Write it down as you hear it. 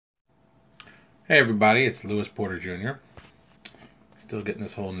Hey everybody, it's Lewis Porter Jr. Still getting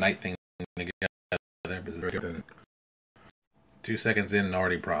this whole night thing together, but it's very good. 2 seconds in and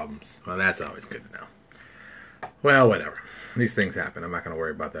already problems. Well, that's always good to know. Well, whatever. These things happen. I'm not going to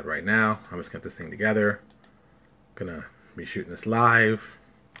worry about that right now. I'm just going to get this thing together. Gonna be shooting this live.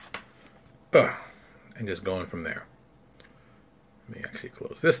 And just going from there. Let me actually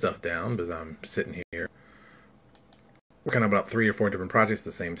close this stuff down because I'm sitting here working on about 3 or 4 different projects at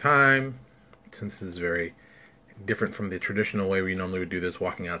the same time. Since this is very different from the traditional way we normally would do this,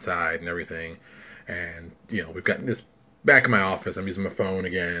 walking outside and everything. And, we've got this back in my office. I'm using my phone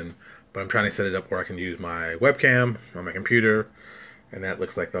again, but I'm trying to set it up where I can use my webcam on my computer. And that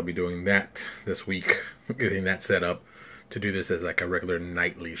looks like I'll be doing that this week, getting that set up to do this as like a regular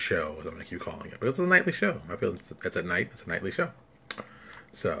nightly show, as I'm going to keep calling it. But it's a nightly show. I feel it's at night. It's a nightly show.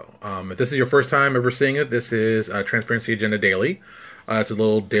 So, if this is your first time ever seeing it, this is Transparency Agenda Daily. It's a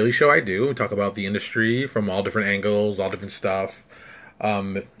little daily show I do. We talk about the industry from all different angles, all different stuff.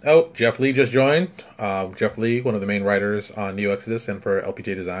 Jeff Lee just joined. Jeff Lee, one of the main writers on Neo Exodus and for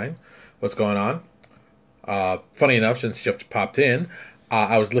LPJ Design. What's going on? Funny enough, since Jeff popped in,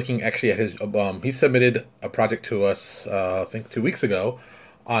 I was looking actually at his... he submitted a project to us, I think 2 weeks ago,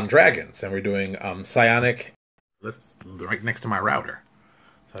 on dragons. And we're doing psionic... right next to my router.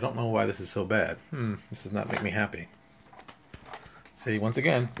 So I don't know why this is so bad. This does not make me happy. See, once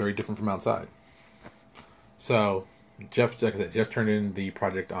again, very different from outside. So, Jeff, like I said, Jeff turned in the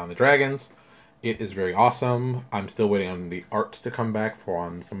project on the dragons. It is very awesome. I'm still waiting on the art to come back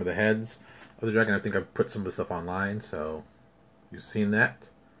on some of the heads of the dragon. I think I've put some of the stuff online, so you've seen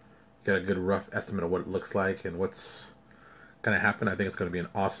that. Got a good rough estimate of what it looks like and what's going to happen. I think it's going to be an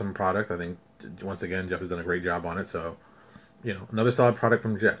awesome product. I think, once again, Jeff has done a great job on it, so... another solid product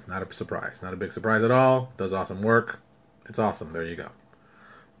from Jeff. Not a surprise. Not a big surprise at all. Does awesome work. It's awesome. There you go.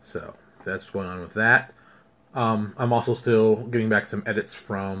 So, that's what's going on with that. I'm also still getting back some edits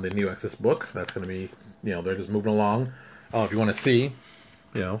from the Neo Exodus book. That's going to be, they're just moving along. If you want to see,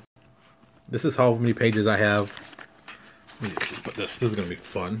 this is how many pages I have. Let me actually put this. This is going to be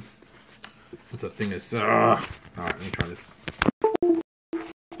fun. Since the thing is... Alright, let me try this.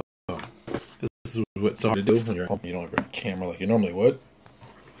 This is what's hard to do when you don't have a camera like you normally would.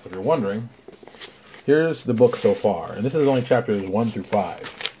 So if you're wondering, here's the book so far. And this is only chapters 1 through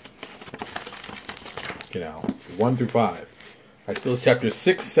 5. 1 through 5. I still have chapters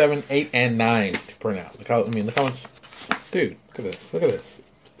 6, 7, 8, and 9 to print out. Look how much... Dude, look at this. Look at this.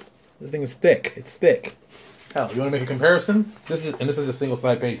 This thing is thick. It's thick. Hell, you want to make a comparison? This is just single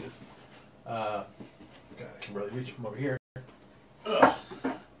 5 pages. God, I can barely reach it from over here. Ugh.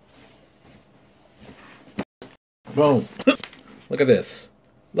 Boom. Look at this.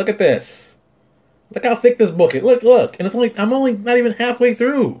 Look at this. Look how thick this book is. Look. And I'm only not even halfway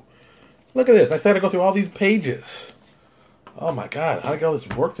through. Look at this. I started to go through all these pages. Oh my God. How did I get all this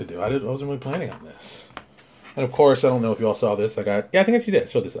work to do? I wasn't really planning on this. And of course, I don't know if you all saw this. I think I did.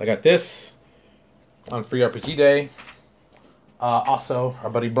 Show this. I got this on Free RPG Day. Also, our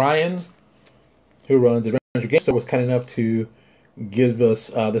buddy Brian, who runs Adventure Game Store, was kind enough to give me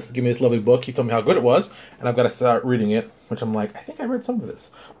this lovely book. He told me how good it was, and I've got to start reading it, which I'm like, I think I read some of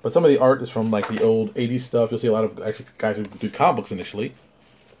this. But some of the art is from like the old 80s stuff. You'll see a lot of actually guys who do comic books initially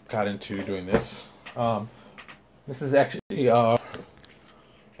got into doing this. This is actually a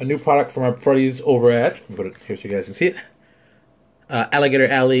new product from our buddies over at, let me put it here so you guys can see it, Alligator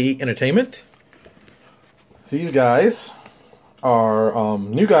Alley Entertainment. These guys are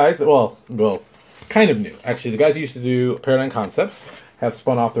new guys, well, kind of new. Actually, the guys who used to do Paradigm Concepts have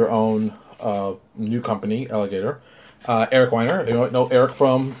spun off their own new company, Alligator. Eric Weiner, you know Eric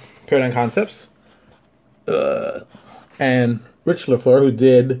from Paradigm Concepts. And Rich LaFleur, who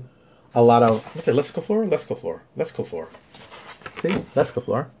did a lot of... What's it? Lescafleur. See?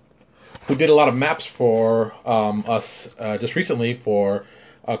 Lescafleur. Who did a lot of maps for us just recently for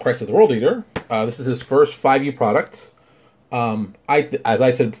Christ of the World Eater. This is his first 5e product. As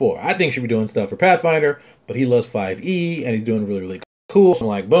I said before, I think he should be doing stuff for Pathfinder, but he loves 5e, and he's doing really, really cool. So I'm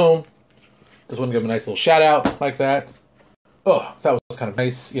like, boom. Just want to give him a nice little shout out like that. Oh, that was kind of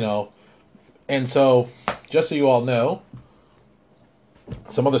nice, And so, just so you all know,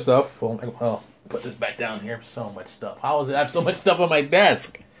 some other stuff. Well, put this back down here. So much stuff. How is it I have so much stuff on my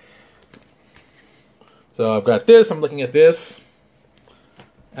desk? So I've got this. I'm looking at this.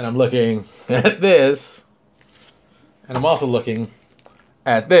 And I'm looking at this. And I'm also looking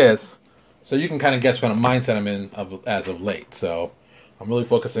at this. So you can kind of guess what kind of mindset I'm in as of late. So I'm really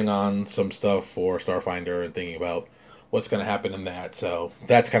focusing on some stuff for Starfinder and thinking about what's going to happen in that. So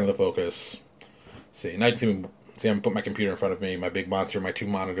that's kind of the focus. See, now you can see I'm put my computer in front of me, my big monster, my 2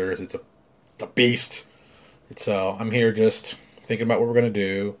 monitors. It's a a beast. So I'm here just thinking about what we're going to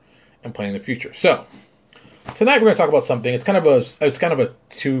do and planning the future. So tonight we're going to talk about something. It's kind of a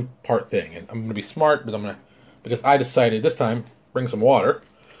two-part thing, and I'm going to be smart because I decided this time bring some water.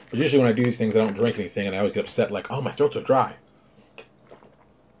 But usually when I do these things, I don't drink anything, and I always get upset, like, oh, my throat's so dry.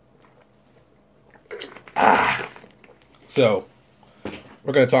 So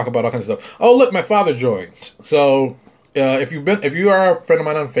we're going to talk about all kinds of stuff. Oh, look, my father joined. So if you are a friend of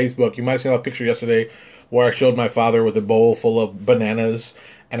mine on Facebook, you might have seen a picture yesterday where I showed my father with a bowl full of bananas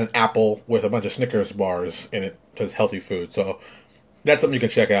and an apple with a bunch of Snickers bars in it as healthy food. So that's something you can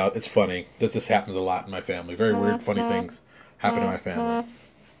check out. It's funny. This happens a lot in my family. Very weird, funny things happen in my family.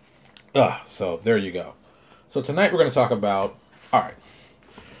 So there you go. So tonight we're going to talk about, all right,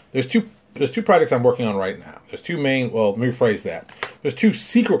 there's two projects I'm working on right now. There's two main, well, let me rephrase that. There's two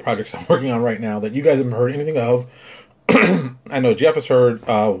secret projects I'm working on right now that you guys haven't heard anything of. I know Jeff has heard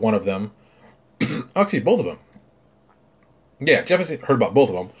one of them. Actually, both of them. Yeah, Jeff has heard about both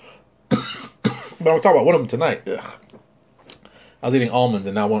of them. But I'm going to talk about one of them tonight. Ugh. I was eating almonds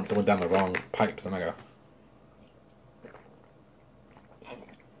and now went down the wrong pipes. And I got...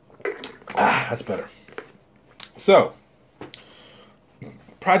 that's better. So,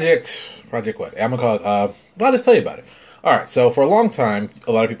 project what? I'm going to call it... well, I'll just tell you about it. Alright, so for a long time,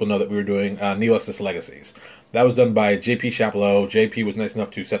 a lot of people know that we were doing Neolexis Legacies. That was done by JP Chapelot. JP was nice enough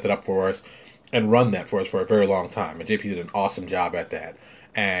to set that up for us and run that for us for a very long time. And JP did an awesome job at that.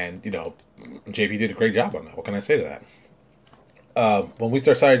 And, JP did a great job on that. What can I say to that? When we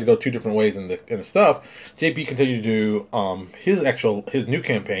decided to go two different ways in the stuff, JP continued to do his new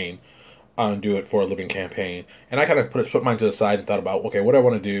campaign, do it for a living campaign. And I kind of put mine to the side and thought about, okay, what do I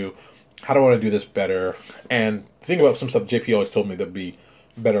want to do? How do I want to do this better? And think about some stuff JP always told me that would be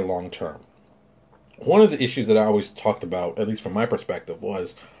better long term. One of the issues that I always talked about, at least from my perspective,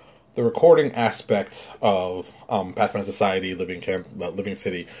 was the recording aspect of Pathfinder Society, Living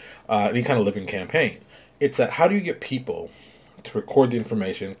City, any kind of living campaign. It's that how do you get people to record the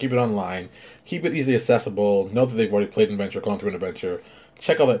information, keep it online, keep it easily accessible, know that they've already played an adventure, gone through an adventure,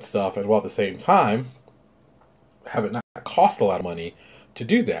 check all that stuff, and while at the same time, have it not cost a lot of money to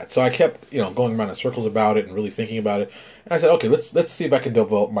do that. So I kept, going around in circles about it and really thinking about it. And I said, okay, let's see if I can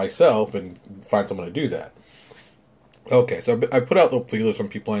develop myself and find someone to do that. Okay, so I put out the feelers from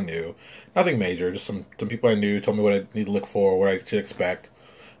people I knew. Nothing major, just some people I knew told me what I need to look for, what I should expect.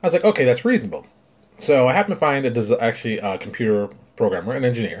 I was like, okay, that's reasonable. So I happened to find a computer programmer, an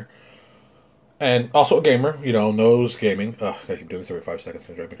engineer, and also a gamer, knows gaming. I keep doing this every 5 seconds, it's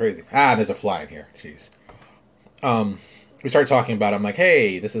going to drive me crazy. There's a fly in here, jeez. We started talking about it. I'm like,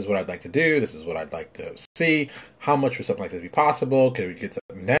 hey, this is what I'd like to do. This is what I'd like to see. How much would something like this be possible? Could we get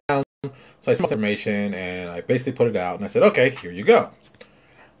something down? So I sent information, and I basically put it out, and I said, okay, here you go.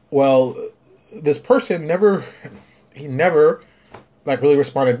 Well, this person never really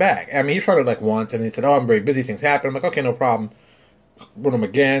responded back. I mean, he tried it once, and he said, oh, I'm very busy, things happen. I'm like, okay, no problem. Put him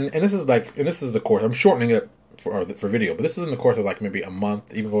again, and this is the course. I'm shortening it for video, but this is in the course of maybe a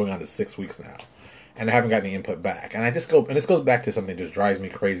month, even going on to 6 weeks now. And I haven't gotten any input back. And this goes back to something that just drives me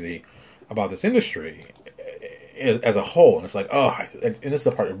crazy about this industry as a whole. And it's like, and this is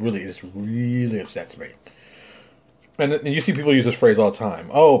the part that really upsets me. And you see people use this phrase all the time.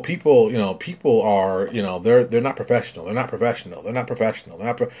 Oh, people are, they're not professional. They're not professional. They're not professional.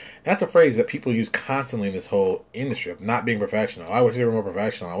 And that's a phrase that people use constantly in this whole industry of not being professional. I wish they were more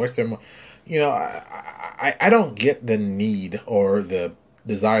professional. I wish they were more, I don't get the need or the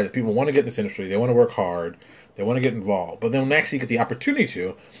desire that people want to get in this industry. They want to work hard. They want to get involved. But then when they actually get the opportunity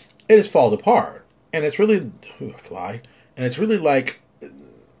to, it just falls apart. And it's really, a fly. And it's really I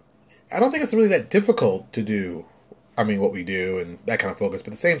don't think it's really that difficult to do, what we do and that kind of focus. But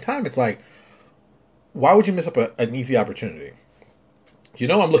at the same time, it's like, why would you miss up an easy opportunity?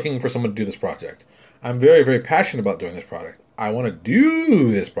 I'm looking for someone to do this project. I'm very, very passionate about doing this project. I want to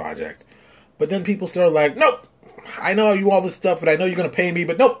do this project. But then people start nope. I know you all this stuff, and I know you're going to pay me,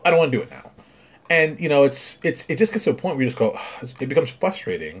 but nope, I don't want to do it now. And it just gets to a point where you just go, it becomes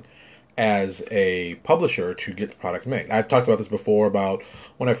frustrating as a publisher to get the product made. I've talked about this before about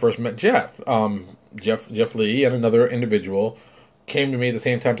when I first met Jeff. Jeff Lee and another individual came to me at the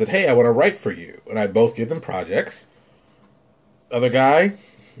same time and said, hey, I want to write for you. And I both give them projects. Other guy,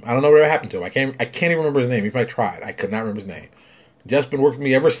 I don't know what happened to him. I can't even remember his name. Even if I tried, I could not remember his name. Jeff's been working with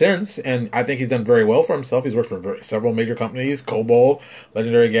me ever since, and I think he's done very well for himself. He's worked for several major companies, Kobold,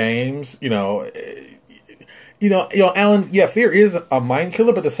 Legendary Games, Alan, yeah, fear is a mind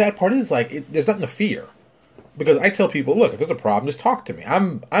killer, but the sad part is, there's nothing to fear. Because I tell people, look, if there's a problem, just talk to me.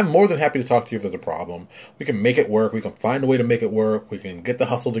 I'm more than happy to talk to you if there's a problem. We can make it work. We can find a way to make it work. We can get the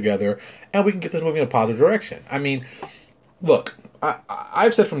hustle together, and we can get this moving in a positive direction. I mean, look,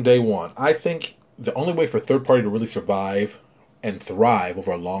 I've said from day one, I think the only way for a third party to really survive and thrive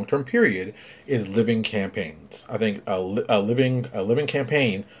over a long-term period is living campaigns. I think a living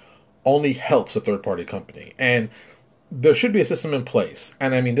campaign only helps a third-party company. And there should be a system in place.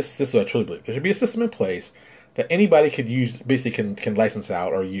 And I mean, this is what I truly believe. There should be a system in place that anybody could use, basically can license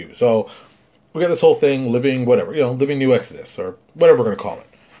out or use. So we got this whole thing, living whatever, living New Exodus or whatever we're going to call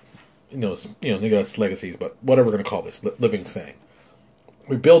it. Niggas legacies, but whatever we're going to call this living thing.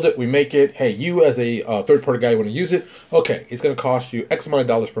 We build it, we make it. Hey, you as a third-party guy, you want to use it? Okay, it's going to cost you X amount of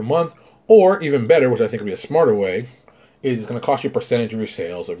dollars per month, or even better, which I think would be a smarter way, is it's going to cost you a percentage of your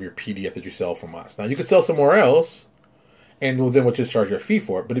sales of your PDF that you sell from us. Now, you could sell somewhere else, and then we'll just charge you a fee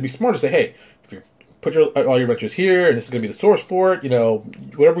for it. But it'd be smart to say, hey, if you put all your ventures here, and this is going to be the source for it,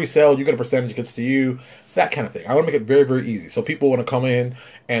 whatever we sell, you get a percentage, it gets to you, that kind of thing. I want to make it very, very easy. So people want to come in,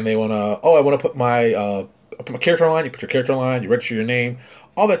 and they want to, I want to put my character online. You put your character online, you register your name.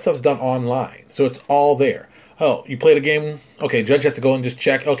 All that stuff's done online. So it's all there. Oh, you played a game. Okay, judge has to go and just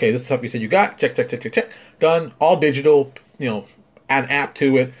check. Okay, this is stuff you said you got. Check. Done. All digital, add an app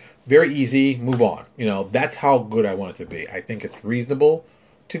to it. Very easy. Move on. That's how good I want it to be. I think it's reasonable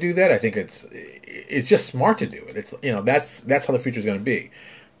to do that. I think it's just smart to do it. It's that's how the future is going to be.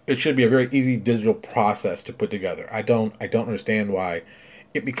 It should be a very easy digital process to put together. I don't understand why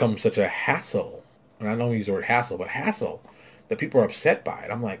it becomes such a hassle. And I don't use the word hassle, but hassle that people are upset by it.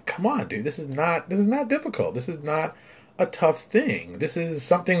 I'm like, come on, dude. This is not difficult. This is not a tough thing. This is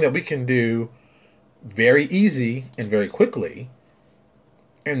something that we can do very easy and very quickly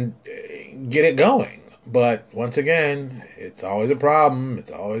and get it going. But once again, it's always a problem.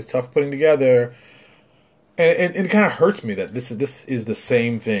 It's always tough putting together. And it kind of hurts me that this is the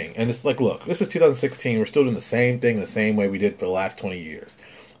same thing. And it's like, look, this is 2016. We're still doing the same thing the same way we did for the last 20 years.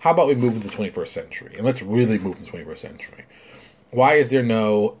 How about we move into the 21st century? And let's really move into the 21st century. Why is there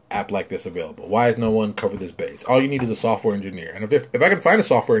no app like this available? Why has no one covered this base? All you need is a software engineer. And if I can find a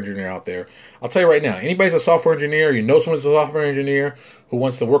software engineer out there, I'll tell you right now, anybody's a software engineer, someone's a software engineer who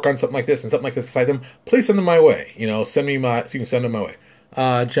wants to work on something like this and something like this beside them, please send them my way. So you can send them my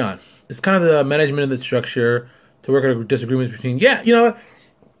way. John, it's kind of the management of the structure to work out disagreements between,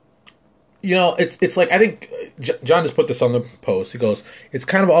 it's like, I think John just put this on the post. He goes, it's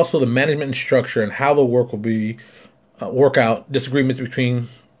kind of also the management and structure and how the work will be work out disagreements between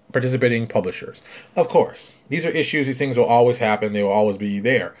participating publishers. Of course, these are issues. These things will always happen. They will always be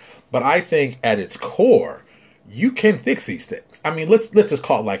there. But I think at its core, you can fix these things. I mean, let's just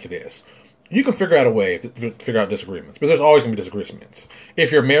call it like it is. You can figure out a way to figure out disagreements, because there's always going to be disagreements.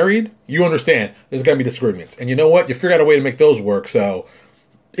 If you're married, you understand there's going to be disagreements. And you know what? You figure out a way to make those work, so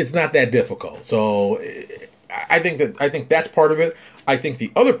it's not that difficult. So I think that's part of it. I think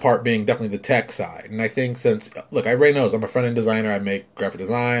the other part being definitely the tech side. And I think everybody knows I'm a front-end designer. I make graphic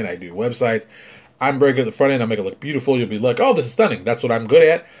design. I do websites. I'm very good at the front end. I make it look beautiful. You'll be like, oh, this is stunning. That's what I'm good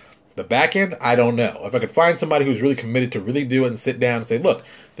at. The back end, I don't know. If I could find somebody who's really committed to really do it and sit down and say, look,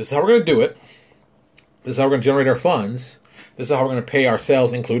 this is how we're going to do it. This is how we're going to generate our funds. This is how we're going to pay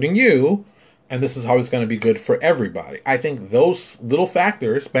ourselves, including you. And this is how it's going to be good for everybody. I think those little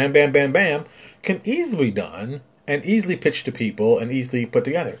factors, bam, bam, bam, bam, can easily be done and easily pitched to people and easily put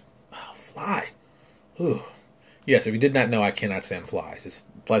together. Oh, fly. Ooh. Yes, if you did not know, I cannot stand flies.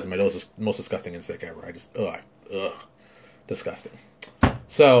 Flies are my most disgusting insect ever. Disgusting.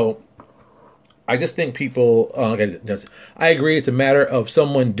 So, I just think people, I agree it's a matter of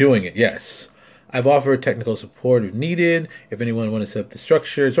someone doing it, yes. I've offered technical support if needed. If anyone wants to set up the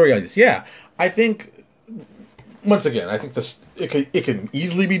structure, it's already like this. Yeah, I think, once again, I think it can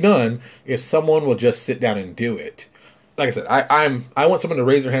easily be done if someone will just sit down and do it. Like I said, I want someone to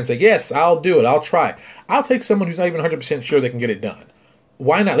raise their hand and say, yes, I'll do it, I'll try. I'll take someone who's not even 100% sure they can get it done.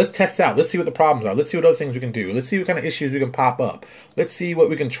 Why not? Let's test out. Let's see what the problems are. Let's see what other things we can do. Let's see what kind of issues we can pop up. Let's see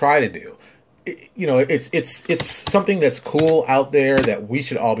what we can try to do. It's something that's cool out there that we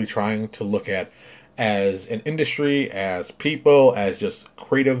should all be trying to look at as an industry, as people, as just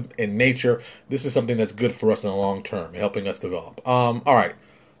creative in nature. This is something that's good for us in the long term, helping us develop. All right.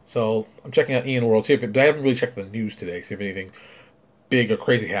 So I'm checking out Ian World's here, but I haven't really checked the news today, see if anything big or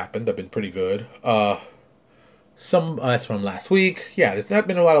crazy happened. I've been pretty good. That's from last week. Yeah, there's not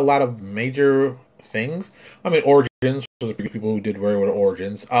been a lot of major things. I mean, Origins, those are people who did very well at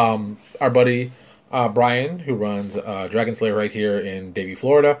Origins. Our buddy Brian, who runs Dragon Slayer right here in Davie,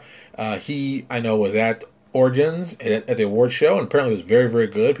 Florida, he, I know, was at Origins at the awards show, and apparently was very, very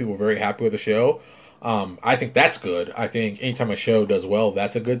good. People were very happy with the show. I think that's good. I think anytime a show does well,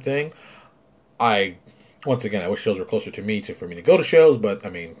 that's a good thing. I Once again, I wish shows were closer to me for me to go to shows, but I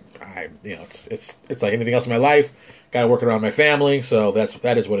mean, it's like anything else in my life. Got to work around my family, so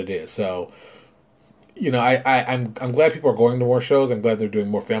that is what it is. So I'm glad people are going to more shows. I'm glad they're doing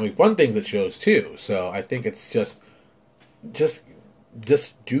more family fun things at shows too. So I think it's just just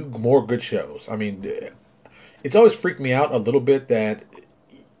do more good shows. I mean, it's always freaked me out a little bit that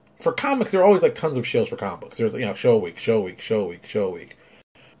for comics there are always like tons of shows for comic books. There's show week, show week, show week, show week,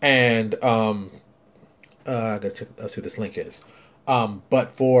 and I gotta check. Let's see what this link is.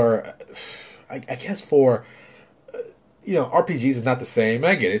 But for I guess for RPGs is not the same.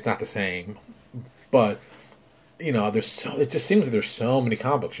 I get it, it's not the same, but it just seems that there's so many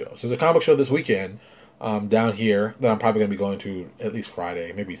comic book shows. There's a comic book show this weekend down here that I'm probably going to be going to at least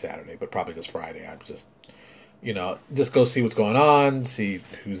Friday, maybe Saturday, but probably just Friday. I'm just go see what's going on, see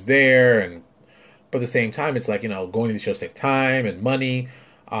who's there, but at the same time, it's like going to these shows takes time and money.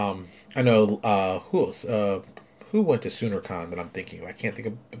 I know who else? Who went to SoonerCon that I'm thinking of? I can't think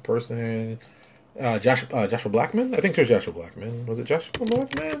of the person. Joshua Blackman? I think there's Joshua Blackman. Was it Joshua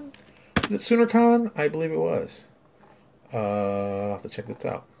Blackman? Was it SoonerCon? I believe it was. I'll have to check this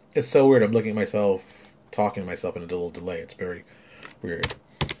out. It's so weird. I'm looking at myself, talking to myself in a little delay. It's very weird.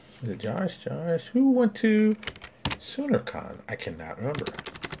 Is it Josh? Who went to SoonerCon? I cannot remember.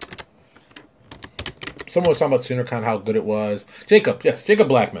 Someone was talking about SoonerCon, how good it was. Jacob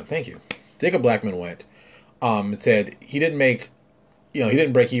Blackman. Thank you. Jacob Blackman went. It said he didn't break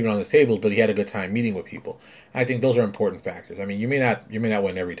even on his tables, but he had a good time meeting with people. I think those are important factors. I mean, you may not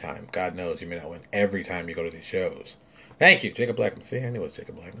win every time. God knows you may not win every time you go to these shows. Thank you, Jacob Blackman. See, I knew it was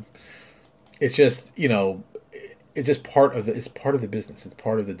Jacob Blackman. It's just, it's just part of the business. It's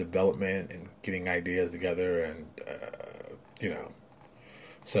part of the development and getting ideas together, and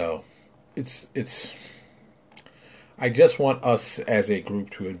so it's. I just want us as a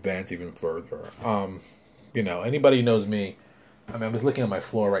group to advance even further. Anybody who knows me. I mean, I was looking at my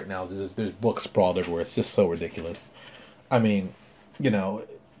floor right now. There's books sprawled everywhere. It's just so ridiculous. I mean, I've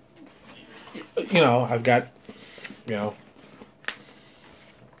got,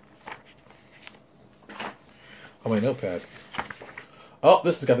 on my notepad. Oh,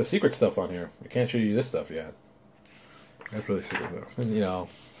 this has got the secret stuff on here. I can't show you this stuff yet. That's really secret stuff. And,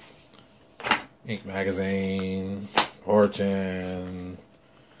 Ink Magazine, Fortune.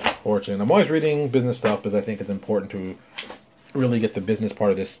 I'm always reading business stuff because I think it's important to really get the business part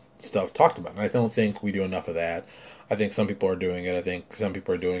of this stuff talked about. And I don't think we do enough of that. I think some people are doing it. I think some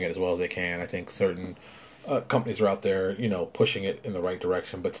people are doing it as well as they can. I think certain companies are out there, pushing it in the right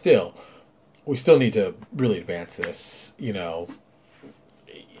direction. But still, we still need to really advance this. It's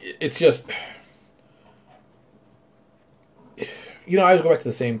just, I always go back to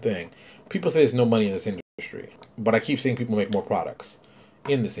the same thing. People say there's no money in this industry, but I keep seeing people make more products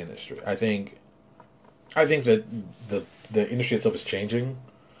in this industry. I think that the industry itself is changing.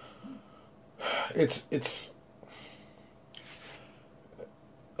 It's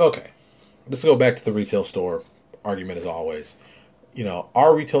okay. Let's go back to the retail store argument as always.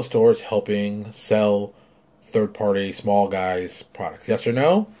 Are retail stores helping sell third-party small guys products? Yes or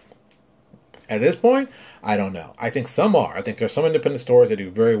no? At this point, I don't know. I think some are. I think there's some independent stores that do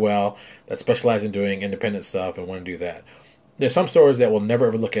very well, that specialize in doing independent stuff and want to do that. There's some stores that will never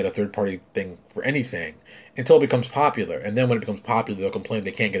ever look at a third-party thing for anything until it becomes popular, and then when it becomes popular, they'll complain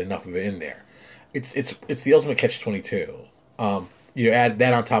they can't get enough of it in there. It's the ultimate catch-22. You add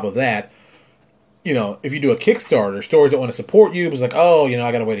that on top of that. If you do a Kickstarter, stores that want to support you, it's like,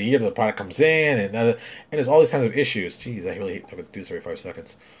 I gotta wait a year till the product comes in, and there's all these kinds of issues. Jeez, I could do this every 5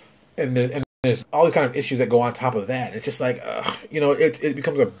 seconds. And there's all these kind of issues that go on top of that. It's just like, it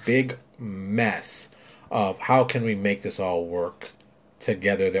becomes a big mess of how can we make this all work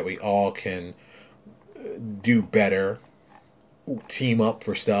together, that we all can do better, team up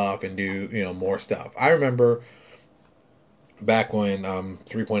for stuff, and do more stuff. I remember back when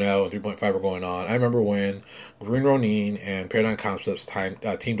 3.0 and 3.5 were going on. I remember when Green Ronin and Paradigm Concepts teamed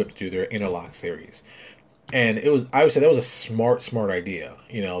up to do their Interlock series. And I would say that was a smart idea.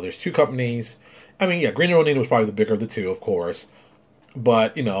 There's two companies. I mean, yeah, Green Ronin was probably the bigger of the two, of course.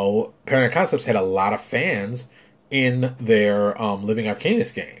 But, Paradigm Concepts had a lot of fans in their Living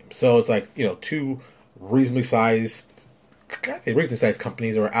Arcanist game. So it's like, two reasonably sized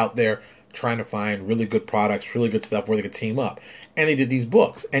companies that were out there trying to find really good products, really good stuff where they could team up. And they did these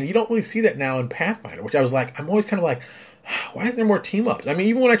books. And you don't really see that now in Pathfinder, which I'm always kind of like, why isn't there more team ups? I mean,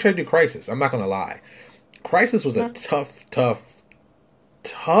 even when I tried to do Crisis, I'm not going to lie. Crisis was a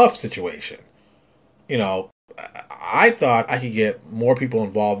tough situation. I thought I could get more people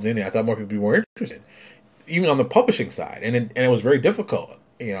involved in it. I thought more people would be more interested, even on the publishing side, and it was very difficult.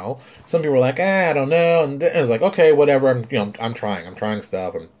 Some people were like, I don't know, and it was like, okay, whatever. I'm trying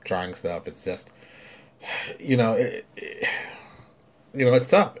stuff. It's just, you know, it's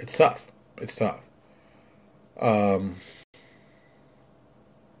tough. It's tough. Um,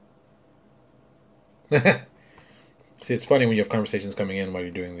 See, it's funny when you have conversations coming in while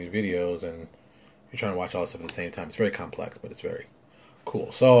you're doing these videos and you're trying to watch all this stuff at the same time. It's very complex, but it's very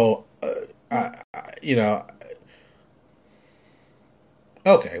cool. So, okay, well,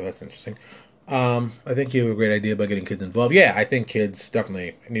 that's interesting. I think you have a great idea about getting kids involved. Yeah, I think kids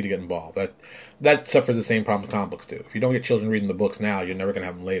definitely need to get involved. That suffers the same problem comic books do. If you don't get children reading the books now, you're never going to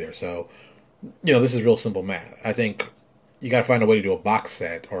have them later. So, this is real simple math. I think you got to find a way to do a box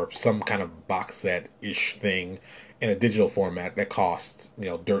set or some kind of box set-ish thing in a digital format that costs,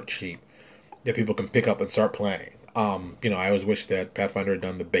 dirt cheap, that people can pick up and start playing. I always wish that Pathfinder had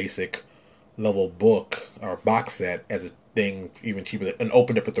done the basic level book or box set as a thing even cheaper and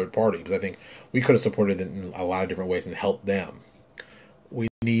opened it for third party, because I think we could have supported it in a lot of different ways and helped them. We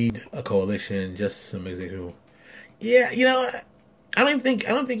need a coalition, just some example. Yeah, I don't think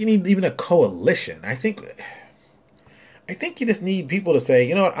you need even a coalition. I think you just need people to say,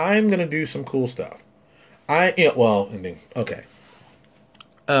 you know what, I'm gonna do some cool stuff. Okay.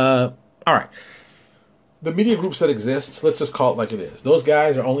 All right. The media groups that exist, let's just call it like it is. Those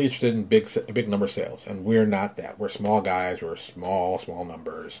guys are only interested in big number sales, and we're not that. We're small guys. We're small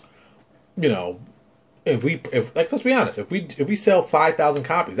numbers. Let's be honest, if we sell 5,000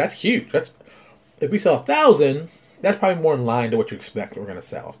 copies, that's huge. If we sell 1,000, that's probably more in line to what you expect we're going to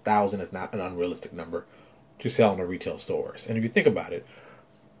sell. 1,000 is not an unrealistic number to sell in the retail stores. And if you think about it,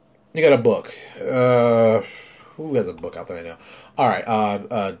 you got a book. Who has a book out there I know? All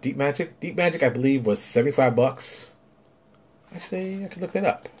right, Deep Magic. Deep Magic, I believe, was $75. Actually, I could look that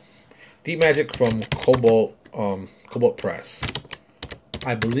up. Deep Magic from Cobalt Press,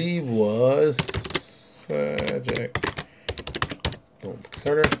 I believe, was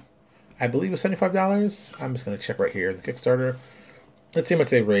Kickstarter. I believe it was $75. I'm just gonna check right here the Kickstarter. Let's see how much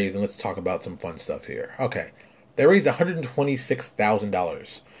they raised, and let's talk about some fun stuff here. Okay, they raised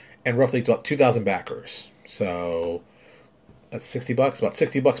 $126,000, and roughly about 2,000 backers. So that's $60. About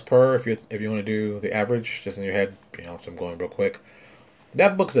 $60 per if you want to do the average, just in your head. So I'm going real quick.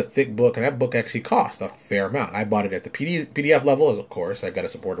 That book is a thick book, and that book actually cost a fair amount. I bought it at the PDF level, of course. I've got to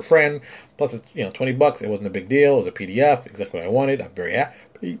support a friend. Plus, it's $20. It wasn't a big deal. It was a PDF, exactly what I wanted. I'm very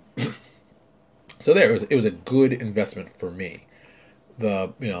happy. So it was a good investment for me.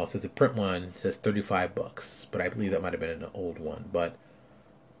 Since the print one says $35, but I believe that might have been an old one. But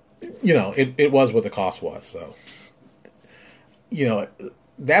it was what the cost was. So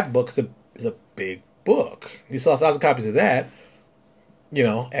that book is a big book. You sell 1,000 copies of that.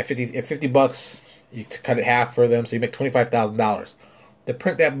 At $50, you cut it half for them, so you make $25,000. To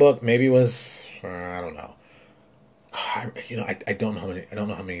print that book, maybe was I don't know. I don't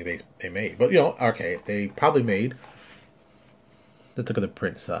know how many they made, but okay, they probably made. Let's look at the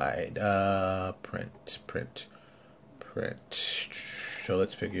print side. Print. So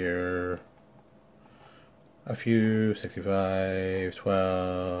let's figure a few 65,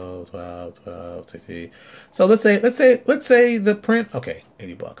 12, 60. So let's say the print. Okay,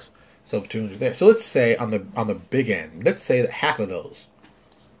 $80. So $200 there. So let's say on the big end, let's say that half of this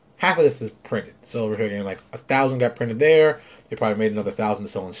is printed. So we're figuring like 1,000 got printed there. They probably made another 1,000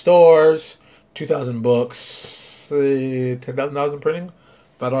 to sell in stores. 2,000 books. $10,000 printing.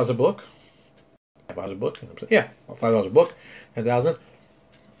 $5 a book. $5 a book. Yeah, $5 a book. 10,000.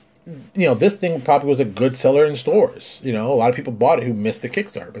 This thing probably was a good seller in stores. A lot of people bought it who missed the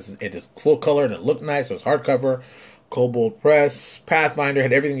Kickstarter. It is full color and it looked nice. It was hardcover. Cobalt Press. Pathfinder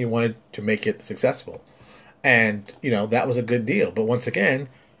had everything you wanted to make it successful. And, that was a good deal. But once again,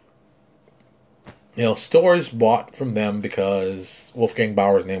 stores bought from them because Wolfgang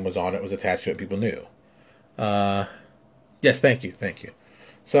Bauer's name was on it, was attached to it, people knew. Yes, thank you.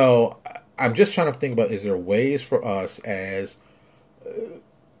 So I'm just trying to think about, is there ways for us as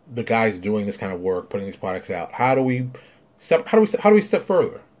the guys doing this kind of work, putting these products out, how do we step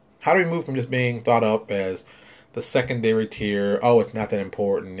further? How do we move from just being thought up as the secondary tier? Oh, it's not that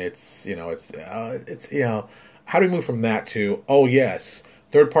important. How do we move from that to, oh yes,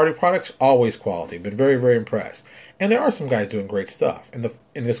 third-party products, always quality. Been very, very impressed. And there are some guys doing great stuff. And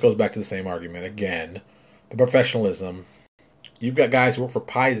this goes back to the same argument again. The professionalism. You've got guys who work for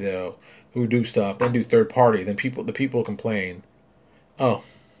Paizo who do stuff, then do third-party. Then the people complain. Oh,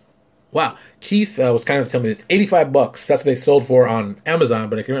 wow. Keith was kind of telling me it's $85. That's what they sold for on Amazon,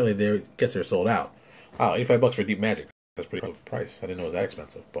 but apparently they're sold out. Wow, $85 for Deep Magic. That's pretty good price. I didn't know it was that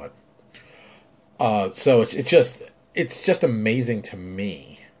expensive, but so it's just amazing to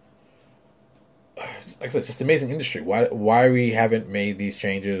me. Like I said, it's just amazing industry. Why we haven't made these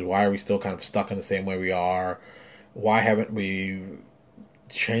changes? Why are we still kind of stuck in the same way we are? Why haven't we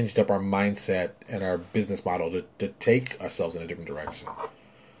changed up our mindset and our business model to take ourselves in a different direction?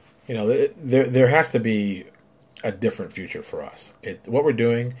 You know, there has to be a different future for us. What we're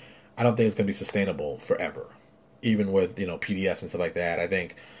doing, I don't think it's going to be sustainable forever. Even with, you know, PDFs and stuff like that. I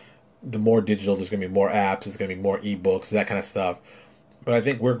think the more digital, there's going to be more apps, there's going to be more ebooks, that kind of stuff. But I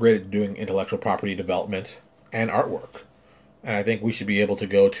think we're great at doing intellectual property development and artwork. And I think we should be able to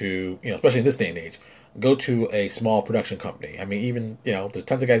go to, you know, especially in this day and age, go to a small production company. I mean, even, you know, there's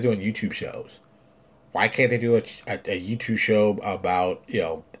tons of guys doing YouTube shows. Why can't they do a YouTube show about, you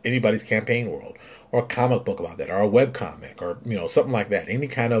know, anybody's campaign world, or a comic book about that, or a web comic, or, you know, something like that? Any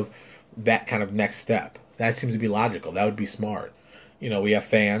kind of that kind of next step. That seems to be logical. That would be smart. You know, we have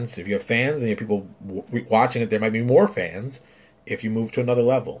fans. If you have fans and you have people watching it, there might be more fans if you move to another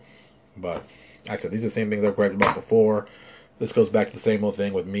level. But like I said, these are the same things I've griped about before. This goes back to the same old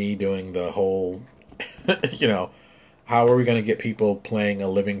thing with me doing the whole, you know, how are we going to get people playing a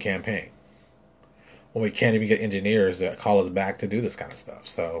living campaign when we can't even get engineers that call us back to do this kind of stuff?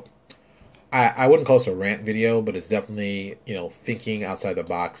 So I wouldn't call this a rant video, but it's definitely, you know, thinking outside the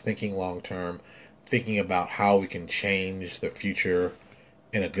box, thinking long term, thinking about how we can change the future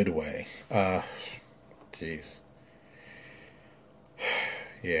in a good way. Jeez.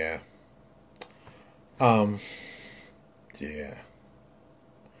 Yeah. Yeah.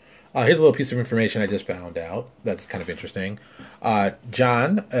 Here's a little piece of information I just found out that's kind of interesting.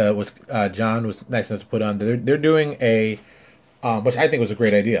 John was nice enough to put on. They're doing a which I think was a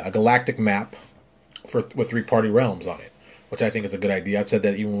great idea, a galactic map with 3-party realms on it, which I think is a good idea. I've said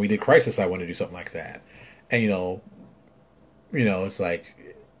that even when we did Crisis, I wanted to do something like that. And you know, it's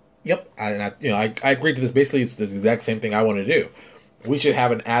like, yep, I agreed to this. Basically, it's the exact same thing I want to do. We should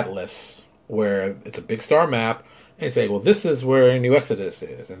have an atlas where it's a big star map, and say, well, this is where New Exodus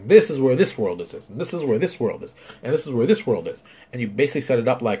is, and this is where this world is, and this is where this world is, and this is where this world is. And you basically set it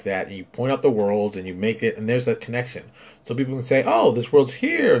up like that, and you point out the worlds, and you make it, and there's that connection. So people can say, oh, this world's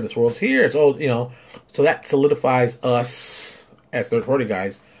here, and this world's here. It's all, you know, so that solidifies us as third-party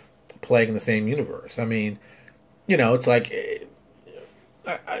guys playing in the same universe. I mean, you know, it's like,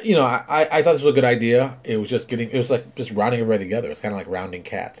 I thought this was a good idea. It was like just rounding everybody together. It's kind of like rounding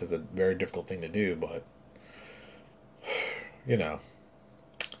cats. It's a very difficult thing to do, but you know.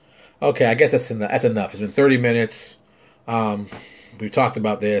 Okay, I guess that's enough. It's been 30 minutes. We've talked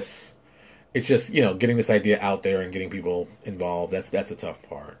about this. It's just, you know, getting this idea out there and getting people involved. That's a tough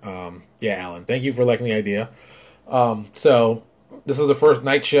part. Yeah, Alan, thank you for liking the idea. So this is the first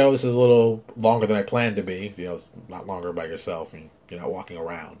night show. This is a little longer than I planned to be. You know, it's a lot longer by yourself and you're not walking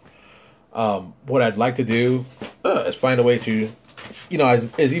around. What I'd like to do is find a way to, you know,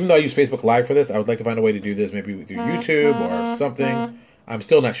 as even though I use Facebook Live for this, I would like to find a way to do this maybe through YouTube or something. I'm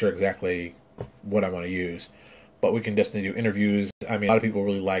still not sure exactly what I want to use, but we can definitely do interviews. I mean, a lot of people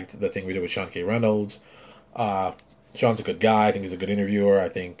really liked the thing we did with Sean K. Reynolds. Sean's a good guy. I think he's a good interviewer. I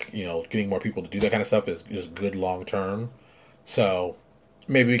think, you know, getting more people to do that kind of stuff is good long term. So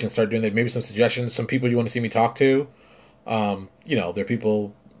maybe we can start doing that. Maybe some suggestions, some people you want to see me talk to. You know, there are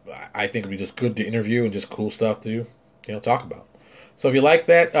people I think would be just good to interview and just cool stuff to, you know, talk about. So if you like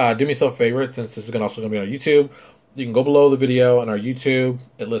that, do me a favor, since this is also going to be on YouTube. You can go below the video on our YouTube.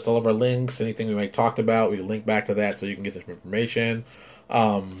 It lists all of our links, anything we might talked about. We can link back to that so you can get this information.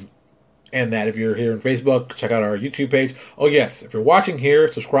 And that if you're here on Facebook, check out our YouTube page. Oh, yes, if you're watching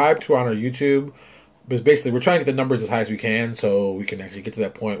here, subscribe to on our YouTube. Because basically, we're trying to get the numbers as high as we can so we can actually get to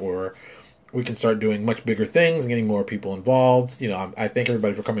that point where we can start doing much bigger things and getting more people involved. You know, I thank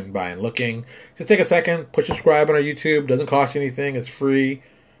everybody for coming by and looking. Just take a second, push subscribe on our YouTube. Doesn't cost you anything. It's free.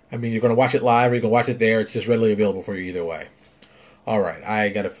 I mean, you're going to watch it live or you can watch it there. It's just readily available for you either way. All right, I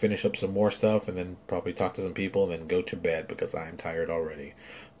got to finish up some more stuff and then probably talk to some people and then go to bed because I'm tired already.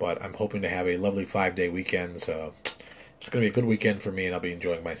 But I'm hoping to have a lovely 5-day weekend, so it's going to be a good weekend for me and I'll be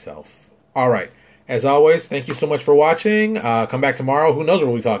enjoying myself. All right, as always, thank you so much for watching. Come back tomorrow. Who knows what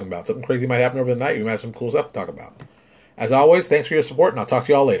we'll be talking about? Something crazy might happen over the night. We might have some cool stuff to talk about. As always, thanks for your support and I'll talk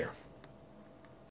to you all later.